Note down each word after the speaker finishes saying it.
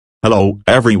Hello,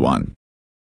 everyone.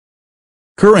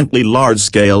 Currently large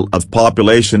scale of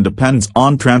population depends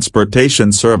on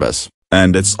transportation service,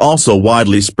 and it's also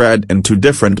widely spread into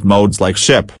different modes like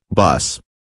ship, bus,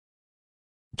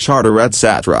 charter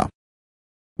etc.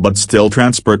 But still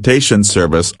transportation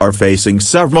service are facing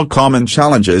several common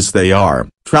challenges. They are,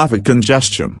 traffic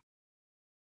congestion.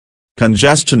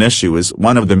 Congestion issue is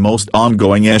one of the most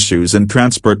ongoing issues in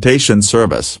transportation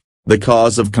service. The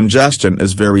cause of congestion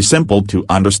is very simple to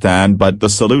understand, but the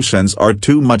solutions are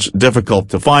too much difficult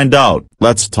to find out.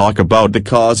 Let's talk about the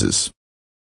causes.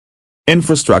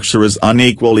 Infrastructure is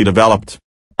unequally developed.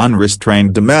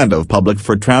 Unrestrained demand of public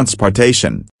for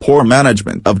transportation. Poor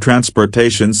management of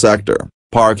transportation sector.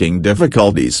 Parking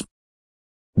difficulties.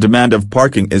 Demand of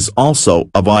parking is also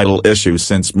a vital issue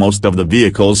since most of the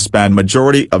vehicles spend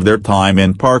majority of their time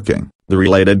in parking. The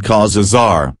related causes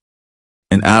are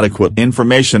inadequate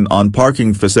information on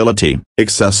parking facility,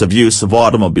 excessive use of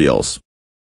automobiles,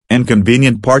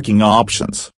 inconvenient parking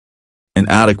options,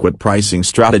 inadequate pricing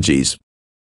strategies,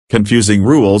 confusing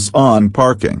rules on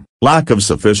parking, lack of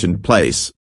sufficient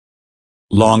place,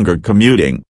 longer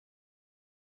commuting.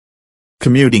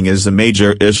 Commuting is a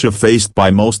major issue faced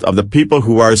by most of the people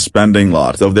who are spending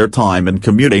lots of their time in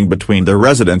commuting between their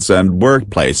residence and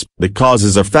workplace. The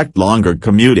causes affect longer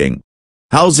commuting.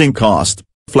 Housing cost,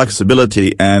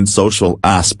 flexibility and social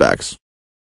aspects.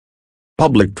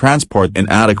 Public transport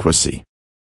inadequacy.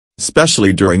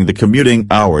 Especially during the commuting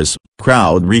hours,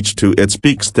 crowd reach to its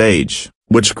peak stage,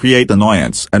 which create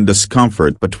annoyance and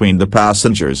discomfort between the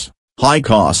passengers. High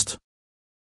cost.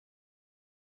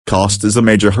 Cost is a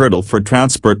major hurdle for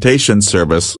transportation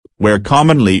service, where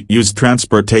commonly used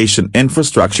transportation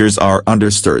infrastructures are under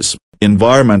stress.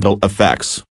 Environmental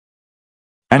effects.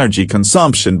 Energy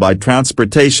consumption by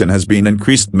transportation has been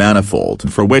increased manifold,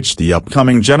 for which the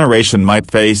upcoming generation might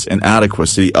face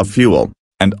inadequacy of fuel,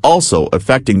 and also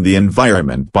affecting the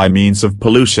environment by means of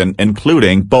pollution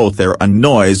including both air and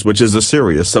noise, which is a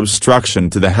serious obstruction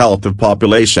to the health of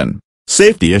population.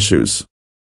 Safety issues.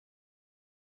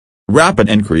 Rapid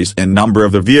increase in number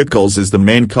of the vehicles is the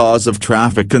main cause of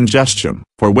traffic congestion,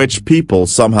 for which people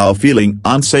somehow feeling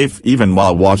unsafe even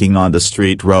while walking on the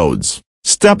street roads.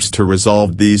 Steps to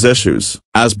resolve these issues.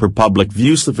 As per public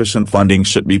view, sufficient funding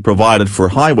should be provided for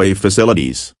highway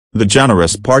facilities. The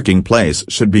generous parking place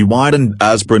should be widened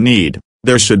as per need.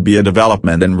 There should be a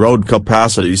development in road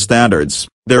capacity standards.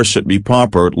 There should be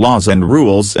proper laws and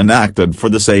rules enacted for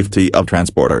the safety of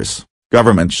transporters.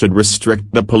 Government should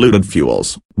restrict the polluted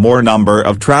fuels. More number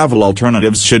of travel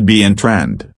alternatives should be in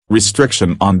trend.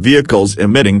 Restriction on vehicles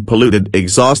emitting polluted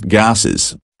exhaust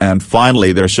gases. And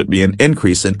finally, there should be an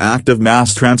increase in active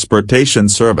mass transportation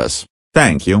service.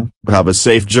 Thank you. Have a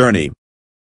safe journey.